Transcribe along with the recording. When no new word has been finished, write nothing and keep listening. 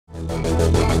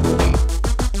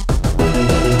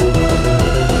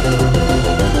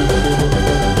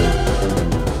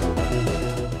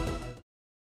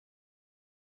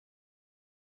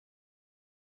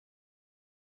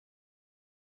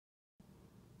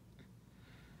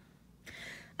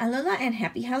Alola and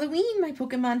happy Halloween, my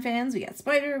Pokemon fans. We got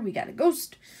Spider, we got a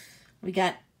Ghost, we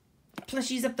got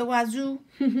plushies up the wazoo.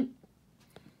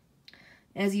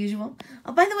 As usual.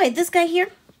 Oh, by the way, this guy here,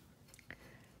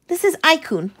 this is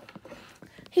Icun.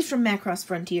 He's from Macross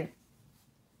Frontier.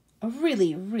 A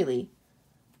really, really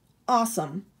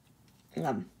awesome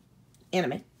anime.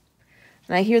 And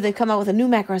I hear they've come out with a new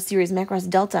Macross series, Macross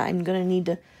Delta. I'm going to need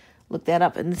to look that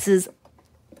up. And this is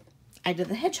Ida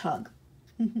the Hedgehog.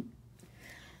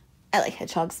 I like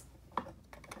hedgehogs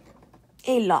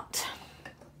a lot.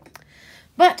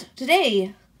 But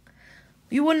today,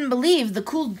 you wouldn't believe the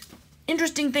cool,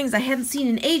 interesting things I hadn't seen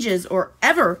in ages or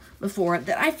ever before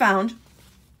that I found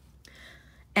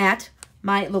at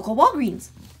my local Walgreens.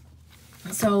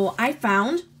 So I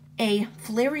found a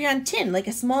Flareon tin, like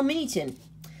a small mini tin.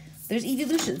 There's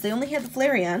Evolutions. They only had the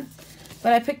Flareon,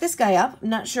 but I picked this guy up. I'm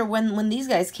not sure when these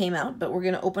guys came out, but we're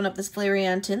going to open up this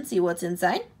Flareon tin, see what's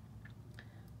inside.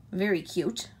 Very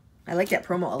cute. I like that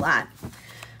promo a lot.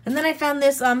 And then I found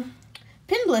this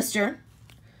pin blister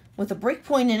with a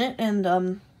breakpoint in it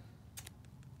and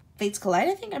Fates Collide,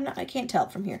 I think. I can't tell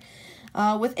from here.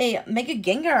 With a Mega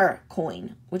Gengar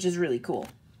coin, which is really cool.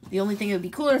 The only thing it would be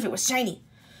cooler if it was shiny,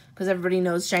 because everybody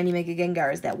knows shiny Mega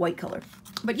Gengar is that white color.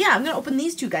 But yeah, I'm going to open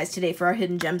these two guys today for our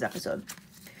Hidden Gems episode,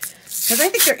 because I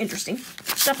think they're interesting.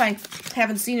 Stuff I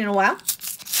haven't seen in a while.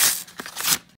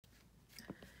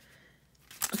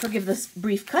 Forgive this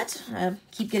brief cut. I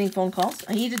keep getting phone calls.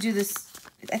 I need to do this.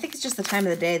 I think it's just the time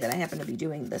of the day that I happen to be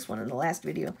doing this one in the last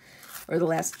video. Or the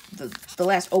last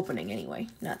opening anyway.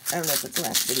 I don't know if it's the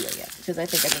last video yet, because I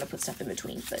think I'm going to put stuff in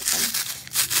between. But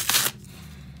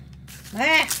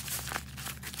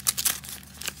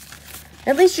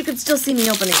at least you could still see me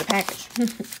opening the package.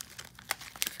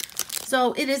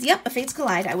 So it is, yep, a Fates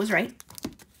Collide. I was right.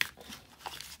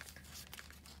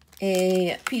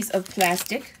 A piece of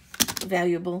plastic.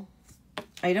 Valuable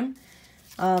item.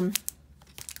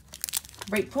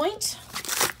 Breakpoint.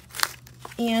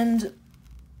 And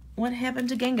what happened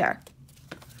to Gengar?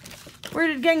 Where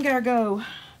did Gengar go?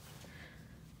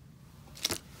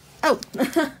 Oh,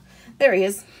 there he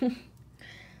is.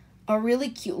 A really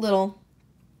cute little,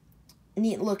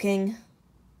 neat looking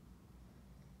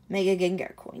Mega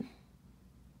Gengar coin.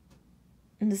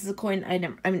 And this is a coin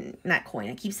not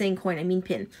coin, I keep saying coin, I mean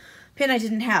pin. Pin I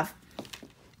didn't have.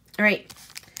 Alright,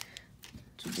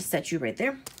 so just set you right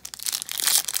there.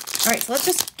 Alright, so let's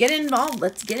just get involved.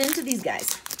 Let's get into these guys.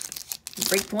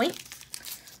 Breakpoint.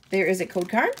 There is a code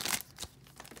card.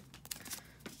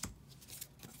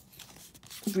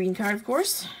 Green card, of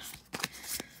course.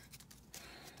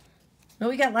 No,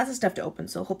 we got lots of stuff to open,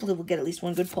 so hopefully we'll get at least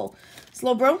one good pull.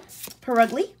 Slowbro,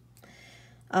 Perugly,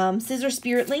 Scissor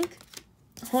Spirit Link,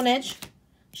 Honedge,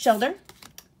 Shelter,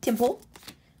 Timple,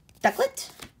 Ducklet,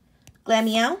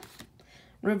 Glameow.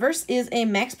 Reverse is a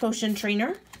Max Potion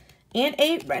Trainer, and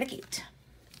a Raticate.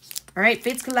 Alright,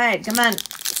 Fates Collide, come on.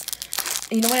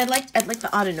 You know what I'd like? I'd like the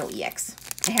Autono EX.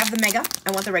 I have the Mega,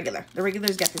 I want the regular. The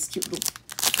regular's got this cute little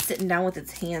sitting down with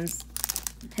its hands,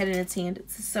 head in its hand.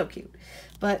 It's so cute.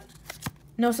 But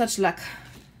no such luck.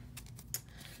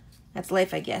 That's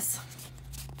life, I guess.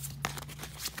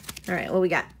 Alright, what we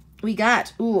got? We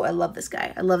got, ooh, I love this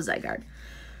guy. I love Zygarde.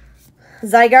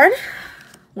 Zygarde,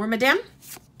 Wormadam,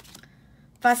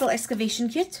 Fossil Excavation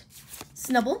Kit,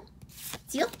 Snubble,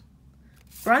 Seal,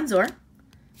 Bronzor,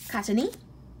 Cottony,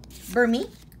 Burmy,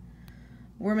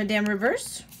 Wormadam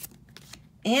Reverse,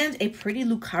 and a pretty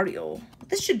Lucario.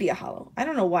 This should be a holo. I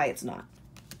don't know why it's not.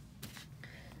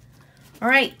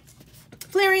 Alright,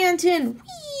 Flareon tin.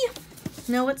 Whee!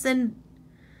 No, it's in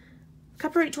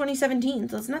copyright 2017,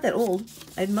 so it's not that old.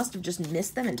 I must have just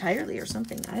missed them entirely or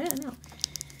something. I don't know.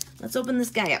 Let's open this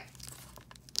guy up.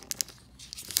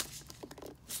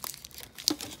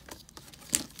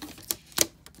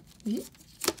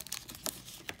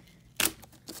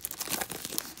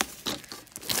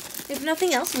 If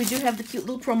nothing else, we do have the cute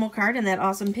little promo card and that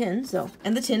awesome pin,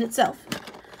 and the tin itself.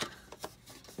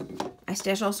 I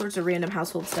stash all sorts of random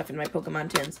household stuff in my Pokemon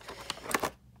tins.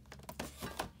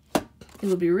 It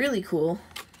would be really cool.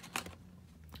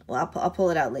 Well, I'll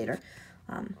pull it out later.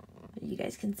 You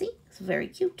guys can see. It's very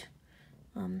cute.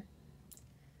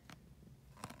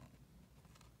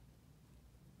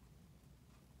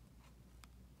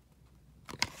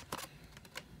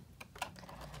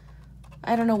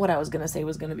 I don't know what I was going to say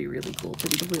was going to be really cool, to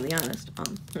be completely honest.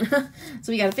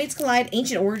 So we got a Fates Collide,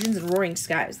 Ancient Origins, and Roaring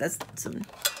Skies. That's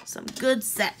some good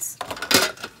sets.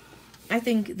 I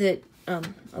think that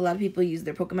a lot of people use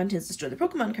their Pokemon tins to store their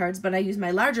Pokemon cards, but I use my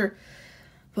larger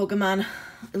Pokemon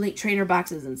Elite Trainer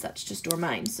boxes and such to store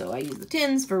mine. So I use the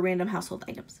tins for random household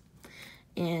items.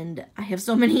 And I have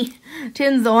so many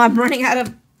tins, though, I'm running out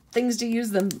of things to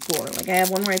use them for. Like, I have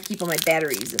one where I keep all my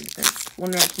batteries, and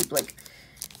one where I keep, like,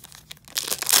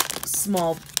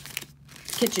 small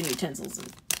kitchen utensils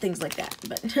and things like that.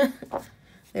 But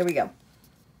there we go.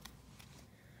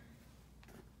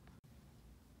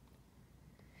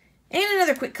 And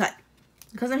another quick cut,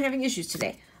 because I'm having issues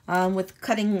today with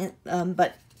cutting,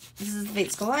 but this is the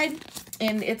Fates Collide,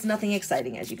 and it's nothing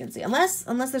exciting, as you can see, unless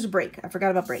there's a break. I forgot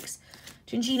about breaks.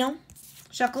 Cinchino,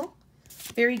 Shuckle,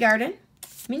 Fairy Garden,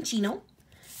 Minchino,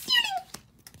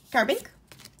 Carbink,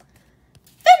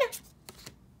 Venom,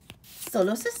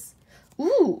 Solosis,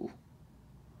 ooh,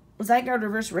 Zygarde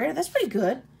Reverse Rare, that's pretty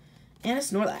good, and a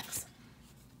Snorlax.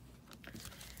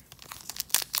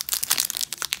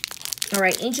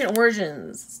 Alright, Ancient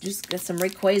Origins, just get some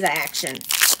Rayquaza action.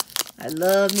 I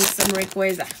love me some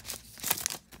Rayquaza.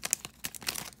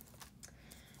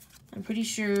 I'm pretty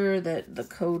sure that the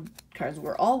code cards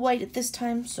were all white at this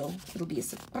time, so it'll be a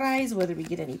surprise whether we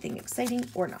get anything exciting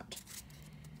or not.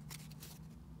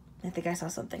 I think I saw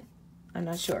something. I'm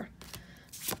not sure.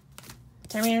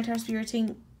 Tyranitar,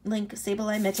 Spiriting, Link,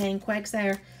 Sableye, Metang,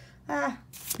 Quagsire,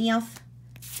 Meowth,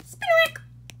 Spinarak,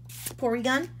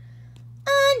 Porygon,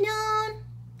 Unknown.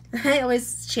 I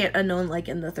always chant Unknown like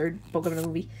in the third Pokemon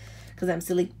movie because I'm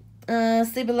silly.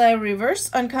 Sableye Reverse,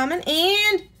 Uncommon,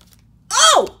 and...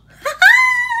 Oh!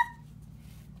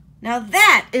 Now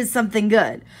that is something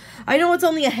good. I know it's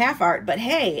only a half art, but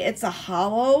hey, it's a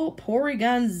hollow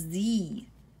Porygon-Z.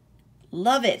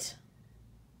 Love it.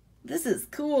 This is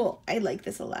cool. I like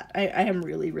this a lot. I am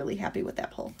really, really happy with that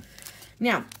pull.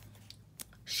 Now,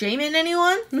 Shaman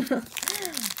anyone?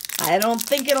 I don't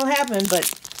think it'll happen,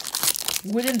 but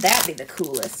wouldn't that be the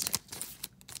coolest?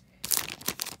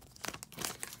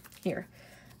 Here.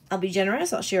 I'll be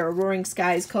generous. I'll share a Roaring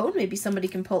Skies code. Maybe somebody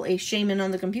can pull a Shaman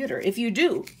on the computer. If you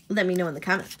do, let me know in the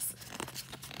comments.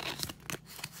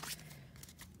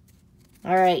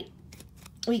 All right.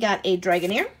 We got a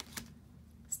Dragonair,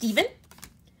 Steven,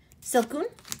 Silcoon,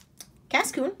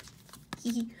 Cascoon.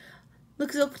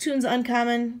 Look, Silcoon's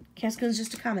uncommon. Cascoon's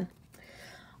just a common.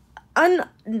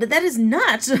 That is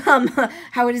not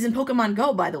how it is in Pokemon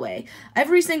Go, by the way.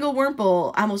 Every single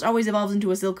Wurmple almost always evolves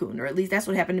into a Silcoon, or at least that's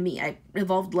what happened to me. I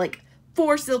evolved like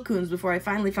 4 Silcoons before I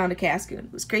finally found a Cascoon.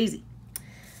 It was crazy.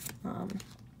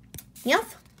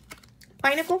 Meowth,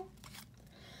 Pineapple,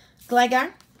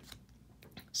 Gligar,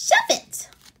 Shuppet,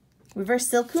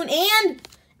 Reverse Silcoon, and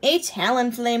a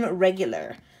Talonflame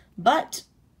regular. But,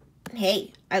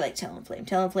 hey, I like Talonflame.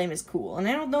 Talonflame is cool, and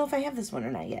I don't know if I have this one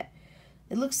or not yet.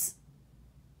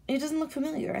 It doesn't look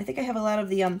familiar. I think I have a lot of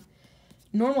the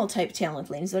normal type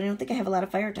Talonflames, but I don't think I have a lot of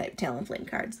fire type Talonflame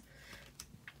cards.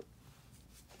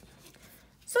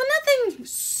 So nothing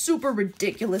super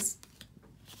ridiculously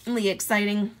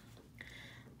exciting,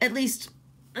 at least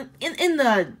in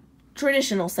the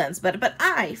traditional sense. But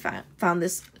I found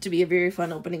this to be a very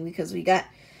fun opening because we got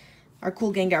our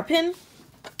cool Gengar pin,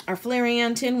 our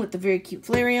Flareon tin with the very cute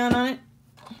Flareon on it,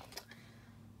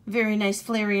 very nice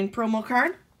Flareon promo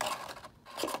card,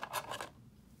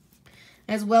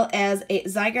 as well as a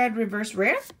Zygarde Reverse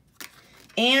Rare,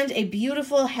 and a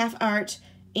beautiful half-art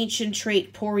Ancient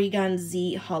Trait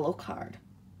Porygon-Z holo card.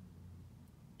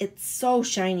 It's so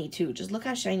shiny, too. Just look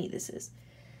how shiny this is.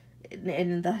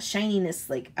 And the shininess,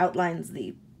 like, outlines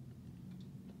the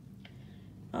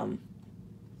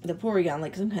Porygon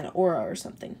like some kind of aura or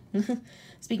something.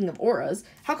 Speaking of auras,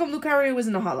 how come Lucario was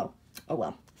in a holo? Oh,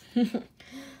 well.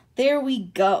 There we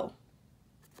go.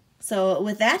 So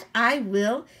with that, I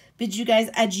will bid you guys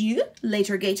adieu,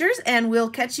 later Gators, and we'll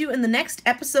catch you in the next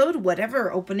episode,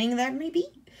 whatever opening that may be.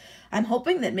 I'm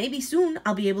hoping that maybe soon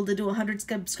I'll be able to do a 100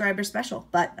 subscriber special,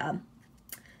 but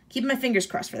keep my fingers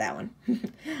crossed for that one.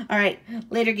 All right,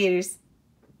 later Gators.